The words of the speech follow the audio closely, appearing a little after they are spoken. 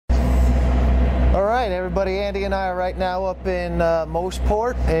right, everybody, Andy and I are right now up in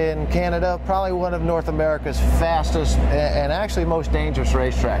Mosport in Canada, probably one of North America's fastest and actually most dangerous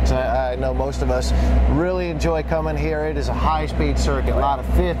racetracks. I know most of us really enjoy coming here. It is a high-speed circuit, a lot of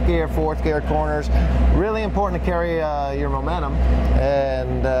fifth gear, fourth gear corners. Really important to carry your momentum.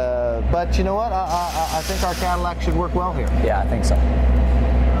 And but you know what? I think our Cadillac should work well here. Yeah, I think so.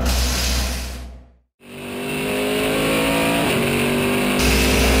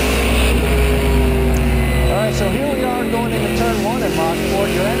 So here we are going into turn 1 at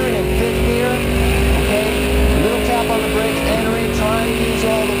Mosport. You're entering in fifth gear, okay? Little tap on the brakes, entering, trying to use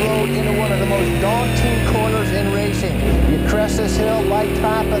all the road into one of the most daunting corners in racing. You crest this hill, light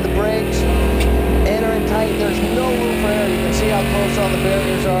tap of the brakes, entering tight. There's no room for error. You can see how close all the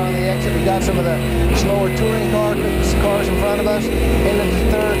barriers are on the exit. We got some of the slower touring cars in front of us. Into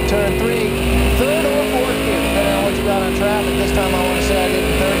the turn 3, third or fourth gear, depending on what you got on traffic. This time I want to say I did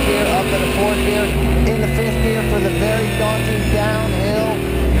in third gear, up in the fourth gear, in the fifth gear for the very daunting downhill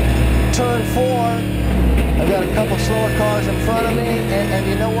turn 4. I've got a couple slower cars in front of me, and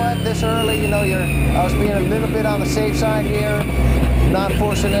you know what? This early, you know, I was being a little bit on the safe side here, not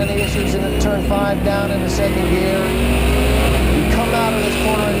forcing any issues in turn 5 down in the second gear. You come out of this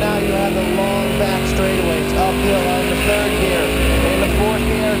corner, and now you have the long back straightaways uphill in the third gear. In the fourth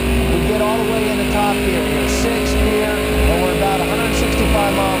gear, we get all the way in the top gear. We're in sixth gear, and we're about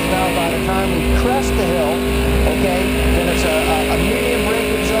 165 miles an hour by the time we crest the hill, okay? Then it's a medium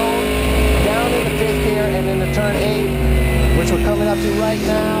braking zone, down into fifth gear, and into turn 8, which we're coming up to right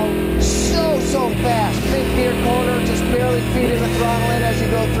now. So fast. Fifth gear corner, just barely feeding the throttle in as you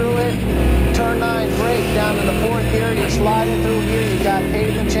go through it. Turn 9, brake down in the fourth gear. You're sliding through here. You got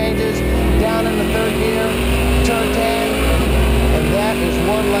pavement changes down in the third gear. Turn 10, and that is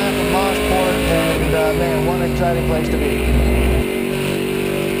one lap of Mosport, and man, what an exciting place to be.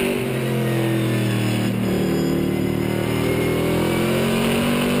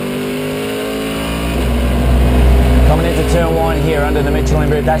 Coming into turn 1 here under the Michelin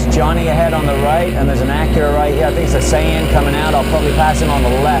Bridge. That's Johnny ahead on the right, and there's an Acura right here. I think it's a Cyan coming out. I'll probably pass him on the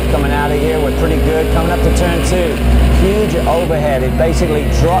left coming out of here. We're pretty good. Coming up to turn 2. Huge overhead. It basically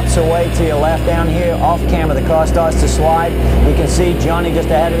drops away to your left down here. Off camera, the car starts to slide. You can see Johnny just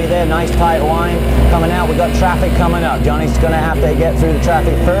ahead of me there. Nice tight line coming out. We've got traffic coming up. Johnny's going to have to get through the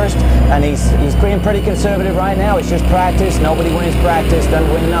traffic first, and he's being pretty conservative right now. It's just practice. Nobody wins practice.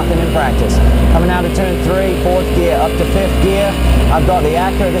 Doesn't win nothing in practice. Coming out of turn 3, fourth gear, up to fifth gear. I've got the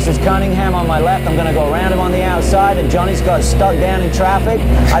Acura. This is Cunningham on my left. I'm going to go around him on the outside, and Johnny's got stuck down in traffic.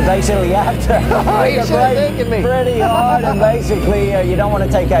 I basically have to brake pretty hard, and basically you don't want to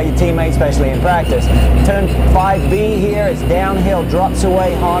take out your teammates, especially in practice. Turn 5B here. It's downhill, drops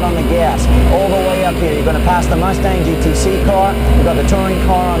away hard on the gas. All the way up here. You're going to pass the Mustang GTC car. We've got the touring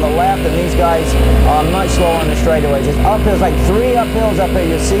car on the left, and these guys are much slower on the straightaways. It's uphills, like 3 uphills up here.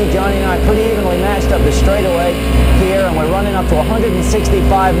 You'll see Johnny and I pretty evenly matched up the straightaway here, and we're running up to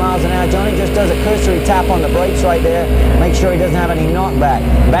 165 miles an hour. Johnny just does a cursory tap on the brakes right there. Make sure he doesn't have any knockback.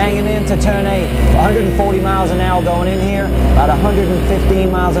 Banging into turn 8, 140 miles an hour going in here, about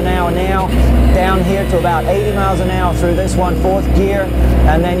 115 miles an hour now. Down here to about 80 miles an hour through this one, fourth gear.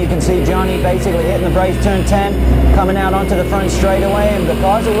 And then you can see Johnny basically hitting the brakes, turn 10, coming out onto the front straightaway, and the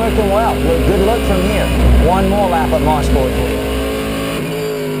cars are working well. Good look from here. One more lap at Mosport.